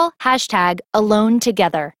 because we're all #alone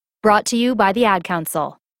together. Brought to you by the Ad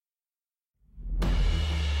Council.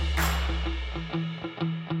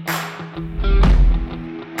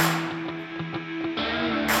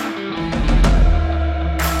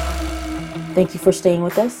 Thank you for staying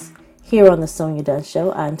with us here on the Sonya Dunn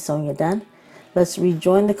Show. I'm Sonya Dunn. Let's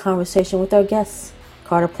rejoin the conversation with our guest,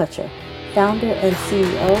 Carter Pilcher, founder and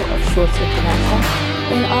CEO of Shorts International,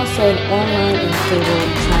 and also an online and cable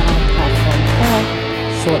channel platform called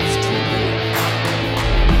Shorts TV.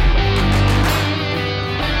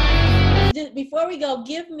 Before we go,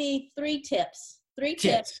 give me three tips. Three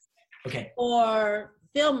tips. Okay. For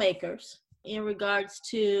filmmakers in regards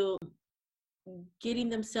to getting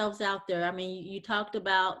themselves out there. I mean, you talked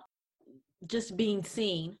about just being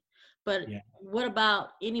seen, but what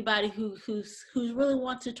about anybody who really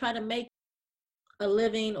wants to try to make a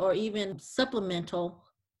living or even supplemental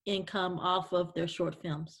income off of their short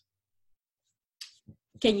films?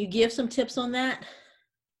 Can you give some tips on that?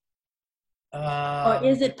 Or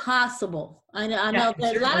is it possible? I know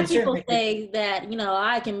that a lot of people say that,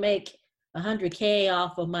 I can make $100K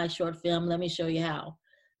off of my short film. Let me show you how.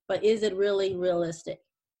 But is it really realistic?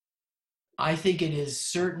 I think it is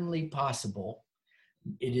certainly possible.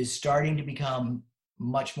 It is starting to become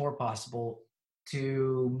much more possible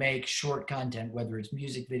to make short content, whether it's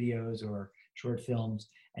music videos or short films,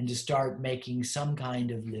 and to start making some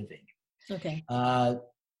kind of living. Okay. I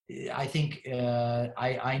think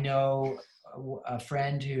I know a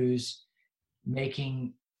friend who's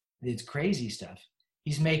making this crazy stuff.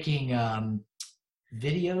 He's making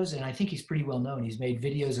videos, and I think he's pretty well known. He's made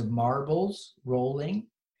videos of marbles rolling.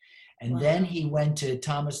 And then he went to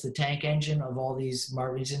Thomas the Tank Engine of all these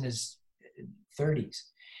marbles. He's in his 30s.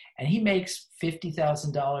 And he makes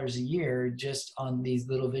 $50,000 a year just on these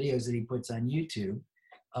little videos that he puts on YouTube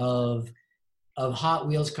of Hot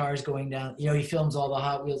Wheels cars going down. You know, he films all the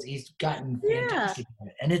Hot Wheels. He's gotten fantastic at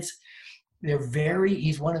it. And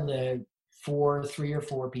he's one of the 3 or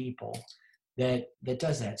 4 people that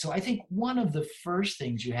does that. So I think one of the first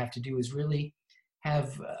things you have to do is really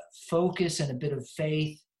have focus and a bit of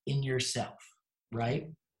faith in yourself, right?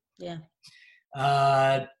 Yeah.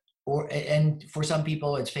 And for some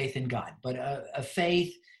people it's faith in God, but a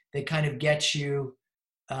faith that kind of gets you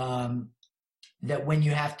that when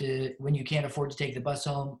you can't afford to take the bus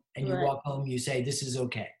home and you walk home, you say, this is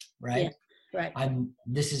okay, right? Yeah, right.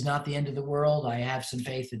 This is not the end of the world. I have some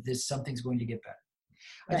faith that something's going to get better.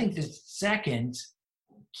 Right. I think the second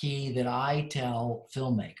key that I tell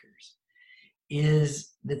filmmakers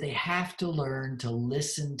is that they have to learn to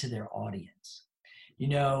listen to their audience. You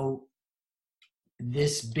know,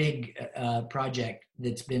 this big project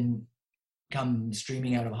that's come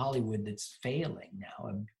streaming out of Hollywood that's failing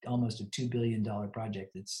now, almost a $2 billion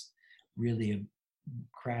project that's really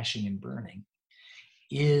crashing and burning,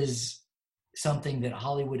 is something that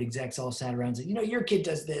Hollywood execs all sat around and said, you know, your kid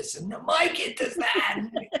does this, and no, my kid does that.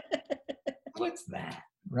 What's that,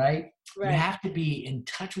 right? You have to be in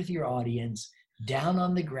touch with your audience, down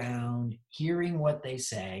on the ground, hearing what they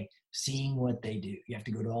say, seeing what they do. You have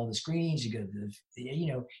to go to all the screenings, you go to the,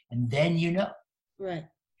 and then Right.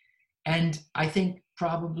 And I think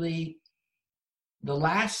probably the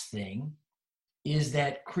last thing is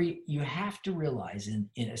that you have to realize,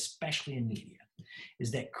 especially in media, is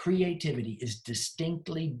that creativity is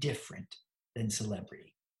distinctly different than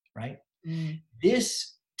celebrity, right?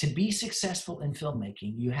 To be successful in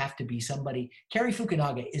filmmaking, you have to be somebody. Cary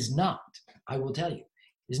Fukunaga is not, I will tell you,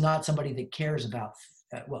 is not somebody that cares about,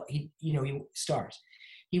 he stars.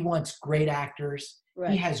 He wants great actors.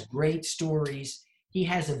 Right. He has great stories. He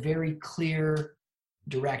has a very clear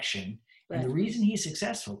direction. Right. And the reason he's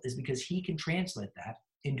successful is because he can translate that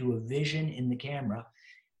into a vision in the camera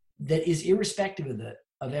that is irrespective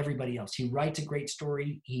of everybody else. He writes a great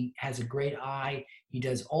story. He has a great eye. He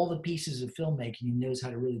does all the pieces of filmmaking. He knows how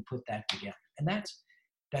to really put that together. And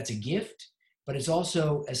that's a gift, but it's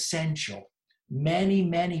also essential. Many,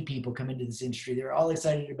 many people come into this industry. They're all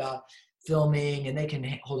excited about filming, and they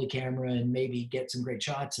can hold a camera and maybe get some great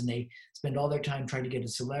shots, and they spend all their time trying to get a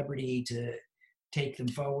celebrity to take them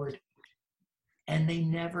forward, and they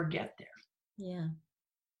never get there. Yeah.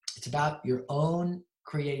 It's about your own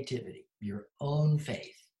creativity, your own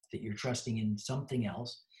faith that you're trusting in something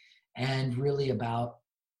else, and really about,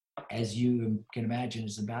 as you can imagine,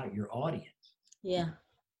 it's about your audience. Yeah.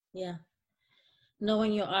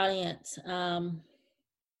 Knowing your audience,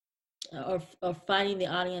 or finding the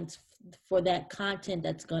audience for that content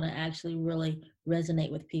that's going to actually really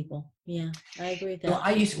resonate with people. Yeah, I agree with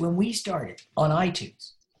that. When we started on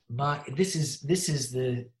iTunes, this is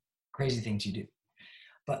the crazy things you do.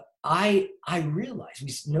 But I realized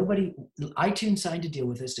iTunes signed a deal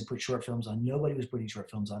with us to put short films on. Nobody was putting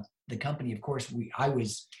short films on. The company, of course, I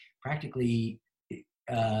was practically,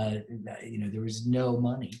 there was no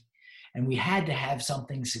money, and we had to have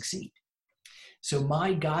something succeed. So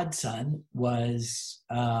my godson was,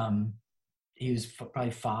 he was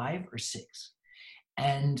probably 5 or 6.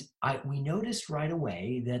 And we noticed right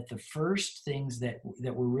away that the first things that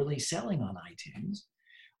were really selling on iTunes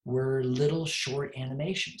were little short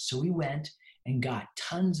animations. So we went and got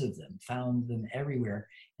tons of them, found them everywhere.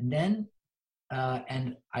 And then,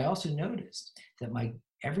 and I also noticed that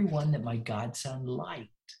everyone that my godson liked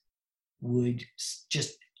would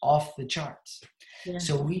just off the charts. Yeah.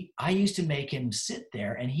 So I used to make him sit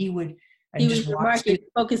there, and he would just watch it.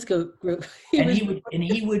 Focus group.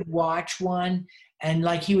 he would watch one, and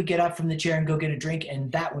like he would get up from the chair and go get a drink,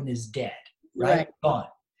 and that one is dead, right? Gone.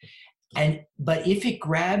 But if it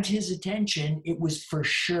grabbed his attention, it was for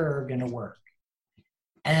sure going to work.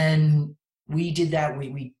 And we did that.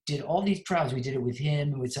 We did all these trials. We did it with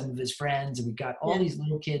him and with some of his friends, and we got all these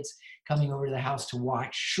little kids coming over to the house to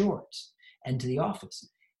watch shorts and to the office.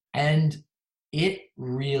 And it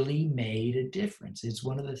really made a difference. It's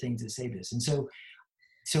one of the things that saved us. And so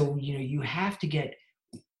you have to get,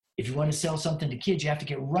 if you want to sell something to kids, you have to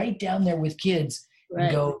get right down there with kids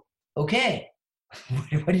and go, okay,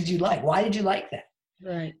 what did you like? Why did you like that?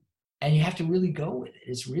 Right. And you have to really go with it.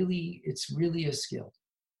 It's really a skill.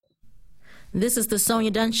 This is the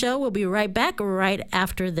Sonya Dunn Show. We'll be right back right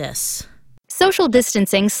after this. Social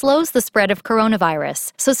distancing slows the spread of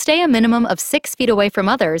coronavirus, so stay a minimum of 6 feet away from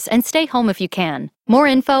others and stay home if you can. More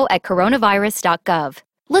info at coronavirus.gov.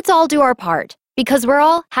 Let's all do our part, because we're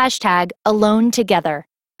all #AloneTogether.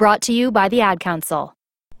 Brought to you by the Ad Council.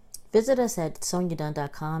 Visit us at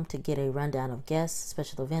sonyadunn.com to get a rundown of guests,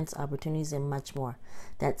 special events, opportunities, and much more.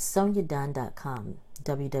 That's sonyadunn.com,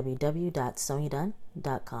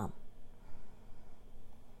 www.sonyadunn.com.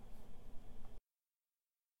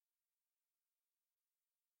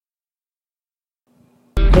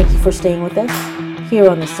 Thank you for staying with us here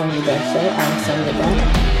on the Sonya Dunn Show. I'm Sonya Dunn.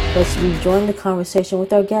 Let's rejoin the conversation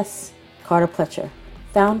with our guest, Carter Pilcher,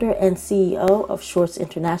 founder and CEO of Shorts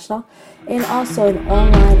International, and also an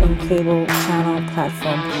online and cable channel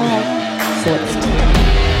platform called Shorts TV.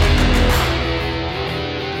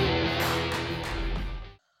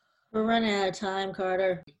 We're running out of time,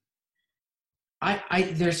 Carter.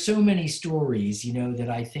 There's so many stories, that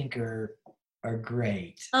I think are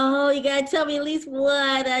great. Oh, you gotta tell me at least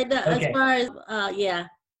one. I know Okay. as far as yeah,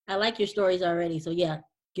 I like your stories already. So yeah,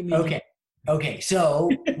 give me one. Okay.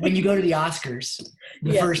 So when you go to the Oscars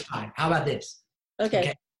the Yeah. first time, how about this?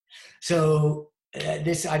 Okay. So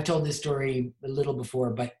I've told this story a little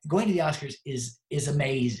before, but going to the Oscars is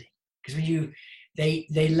amazing because when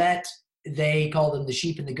they call them the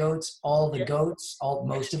sheep and the goats, all the goats,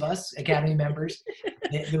 most of us Academy members,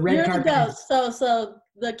 the red You're carpet. the goats. So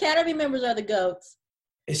the Academy members are the goats.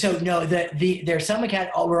 So no, there's some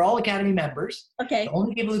Academy. We're all Academy members. Okay. The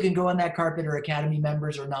only people who can go on that carpet are Academy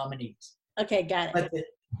members or nominees. Okay, got it. But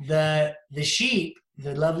the sheep,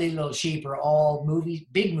 the lovely little sheep, are all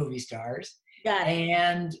big movie stars. Got it.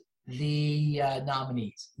 And the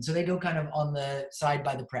nominees. And so they go kind of on the side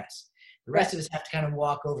by the press. The rest of us have to kind of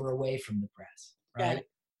walk away from the press, right? Got it.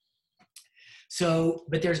 So,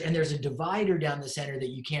 but there's a divider down the center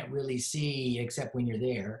that you can't really see except when you're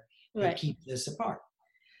there. Right. To keep this apart.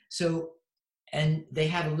 So, and they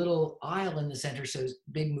have a little aisle in the center so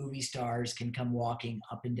big movie stars can come walking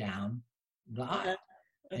up and down the aisle.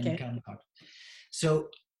 Okay. And come up. So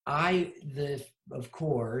of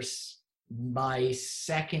course, my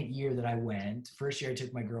second year that I went, first year I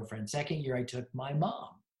took my girlfriend, second year I took my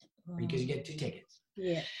mom because you get 2 tickets.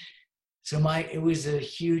 Yeah. So it was a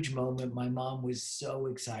huge moment. My mom was so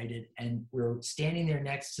excited, and we're standing there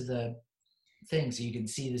next to the thing so you can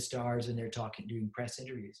see the stars, and they're doing press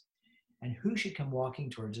interviews. And who should come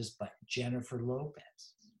walking towards us but Jennifer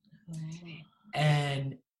Lopez?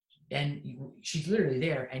 And she's literally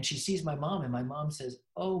there, and she sees my mom, and my mom says,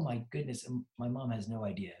 "Oh my goodness!" And my mom has no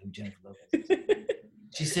idea who Jennifer Lopez is.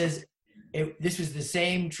 She says, "This was the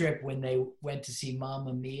same trip when they went to see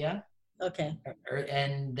Mamma Mia." Okay.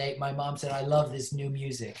 And my mom said, "I love this new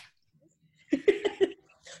music."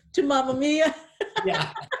 To Mamma Mia.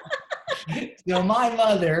 Yeah. So my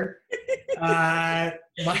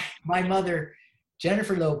mother,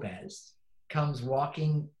 Jennifer Lopez, comes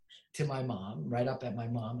walking to my mom, right up at my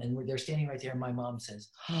mom, and they're standing right there, and my mom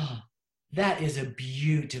says, "Oh, that is a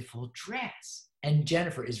beautiful dress." And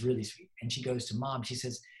Jennifer is really sweet, and she goes to mom, she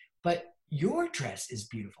says, "But your dress is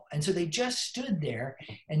beautiful." And so they just stood there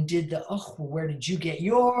and did where did you get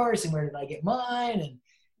yours, and where did I get mine? And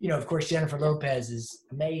of course, Jennifer Lopez is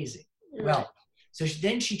amazing. Right. Well, so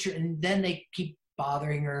then they keep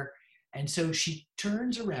bothering her, and so she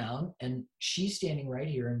turns around, and she's standing right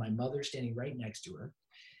here, and my mother's standing right next to her.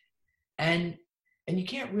 And you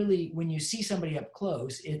can't really, when you see somebody up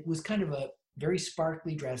close, it was kind of a very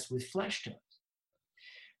sparkly dress with flesh tones.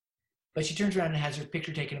 But she turns around and has her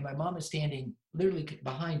picture taken, and my mom is standing literally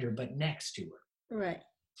behind her, but next to her. Right.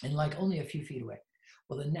 And only a few feet away.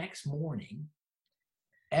 Well, the next morning,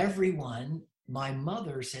 my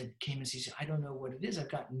mother came and said, "I don't know what it is.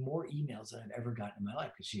 I've gotten more emails than I've ever gotten in my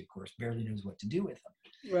life," because she, of course, barely knows what to do with them.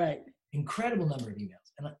 Right. Incredible number of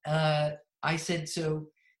emails. And I said,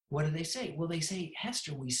 "So what do they say?" "Well, they say,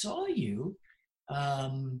 Hester, we saw you.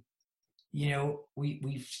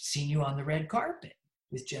 We've seen you on the red carpet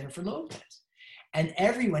with Jennifer Lopez."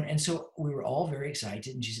 And so we were all very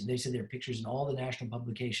excited. And they said there are pictures in all the national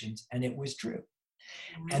publications, and it was true.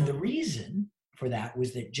 Wow. And the reason for that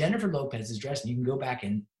was that Jennifer Lopez's dress, and you can go back,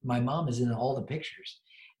 and my mom is in all the pictures.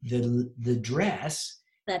 The dress.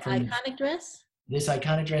 That iconic dress? This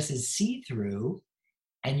iconic dress is see-through,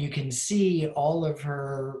 and you can see all of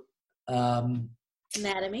her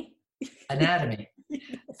anatomy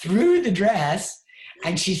through the dress,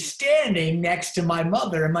 and she's standing next to my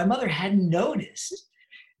mother, and my mother hadn't noticed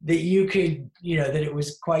that you could, that it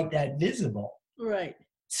was quite that visible. Right.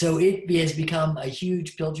 So it has become a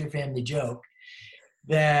huge Pilcher family joke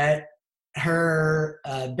that her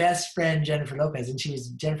best friend Jennifer Lopez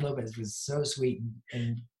was so sweet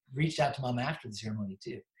and reached out to Mom after the ceremony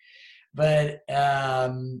too. But,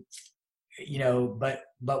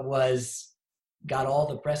 got all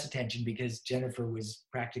the press attention because Jennifer was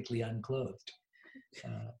practically unclothed.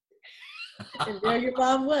 And there your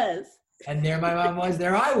mom was. And there my mom was,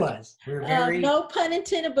 there I was. We were very... no pun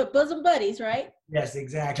intended, but bosom buddies, right? Yes,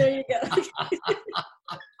 exactly. There you go.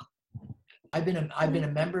 I've been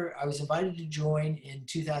a member. I was invited to join in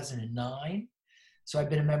 2009. So I've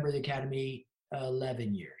been a member of the Academy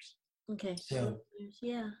 11 years. Okay. So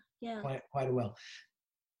yeah. Quite a while.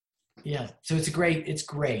 Yeah. So it's great.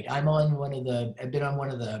 I've been on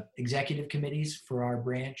one of the executive committees for our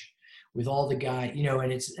branch with all the guys,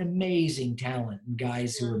 and it's amazing talent and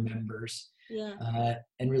guys who are members. Yeah.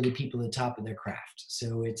 And really people at the top of their craft.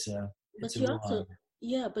 So but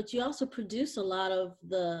you also produce a lot of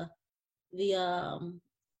the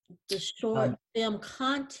short film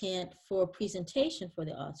content for presentation for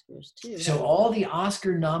the Oscars too. So right? All the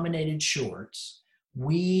Oscar nominated shorts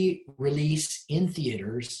we release in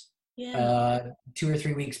theaters 2 or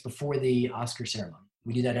 3 weeks before the Oscar ceremony.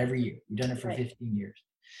 We do that every year. We've done it for 15 years.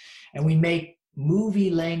 And we make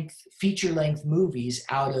feature length movies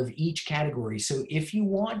out of each category. So if you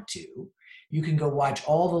want to, you can go watch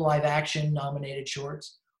all the live action nominated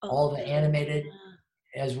shorts, all the animated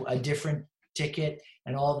as a different ticket,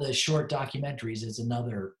 and all the short documentaries as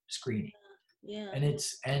another screening. Yeah.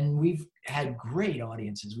 And we've had great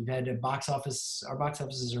audiences. We've had our box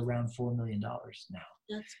offices are around $4 million now.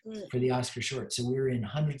 That's good. For the Oscar short. So we're in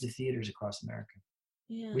hundreds of theaters across America,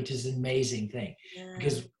 which is an amazing thing. Yeah.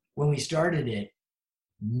 Because when we started it,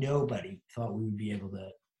 nobody thought we would be able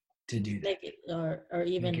to do that. Make it, or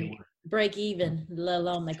even break even, let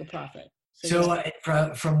alone make a profit. So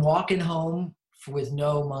from walking home with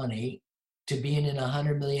no money to being in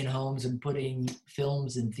 100 million homes and putting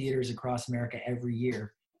films in theaters across America every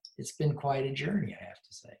year, it's been quite a journey, I have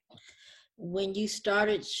to say. When you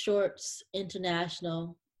started Shorts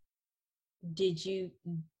International, did you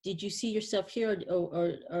see yourself here,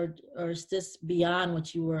 or is this beyond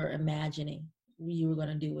what you were imagining you were going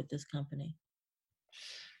to do with this company?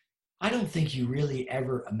 I don't think you really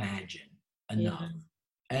ever imagine enough,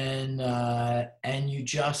 and you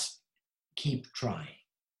just keep trying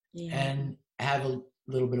and have a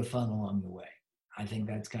little bit of fun along the way. I think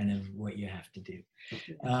that's kind of what you have to do,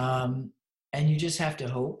 and you just have to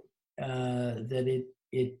hope that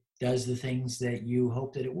it does the things that you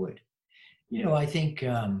hope that it would. I think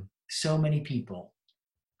so many people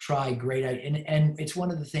try great, and it's one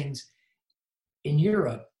of the things in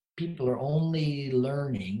Europe, people are only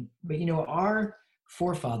learning, but our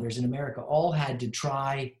forefathers in America all had to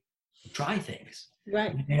try things.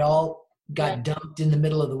 Right. They all got dumped in the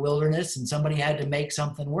middle of the wilderness, and somebody had to make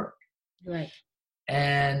something work. Right.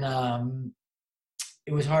 And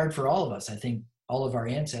it was hard for all of us, I think, all of our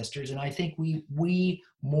ancestors, and I think we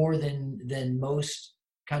more than most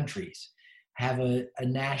countries have a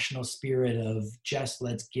national spirit of just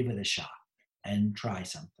let's give it a shot and try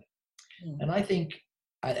something. And I think,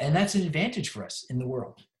 and that's an advantage for us in the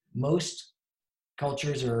world. Most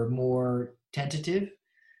cultures are more tentative,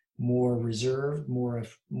 more reserved, more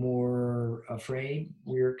afraid.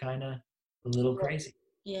 We're kind of a little crazy.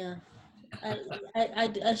 Yeah.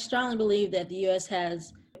 I strongly believe that the U.S.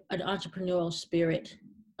 has an entrepreneurial spirit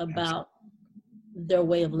about their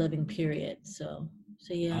way of living, period. So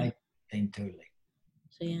yeah. I think totally.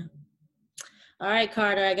 So yeah. All right,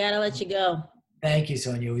 Carter, I gotta let you go. Thank you,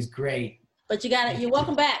 Sonya. It was great. But you're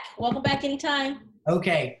welcome back. Welcome back anytime.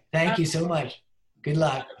 Okay. Thank you so much. Good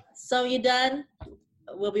luck. Sonya Dunn.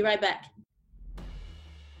 We'll be right back.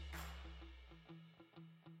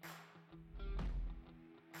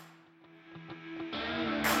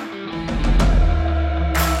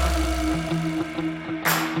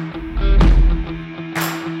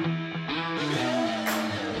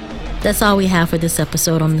 That's all we have for this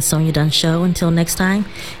episode on the Sonya Dunn Show. Until next time,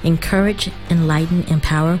 encourage, enlighten,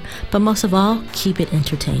 empower, but most of all, keep it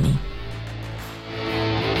entertaining.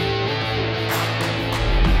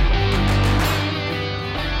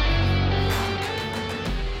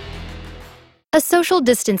 A social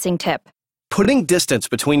distancing tip. Putting distance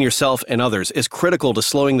between yourself and others is critical to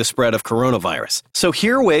slowing the spread of coronavirus. So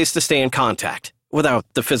here are ways to stay in contact without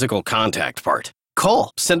the physical contact part.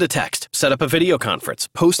 Call, send a text, set up a video conference,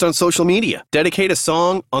 post on social media, dedicate a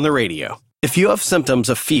song on the radio. If you have symptoms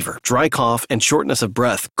of fever, dry cough, and shortness of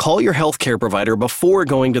breath, call your healthcare provider before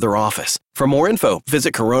going to their office. For more info,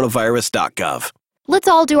 visit coronavirus.gov. Let's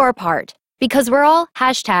all do our part, because we're all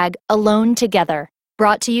 #alone together.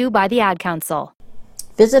 Brought to you by the Ad Council.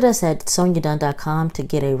 Visit us at sonyadunn.com to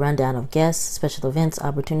get a rundown of guests, special events,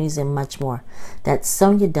 opportunities, and much more. That's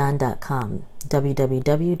sonyadunn.com,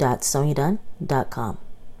 www.sonyadunn.com.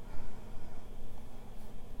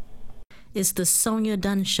 It's the Sonya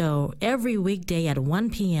Dunn Show every weekday at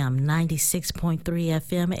 1 p.m., 96.3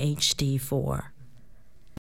 FM HD4.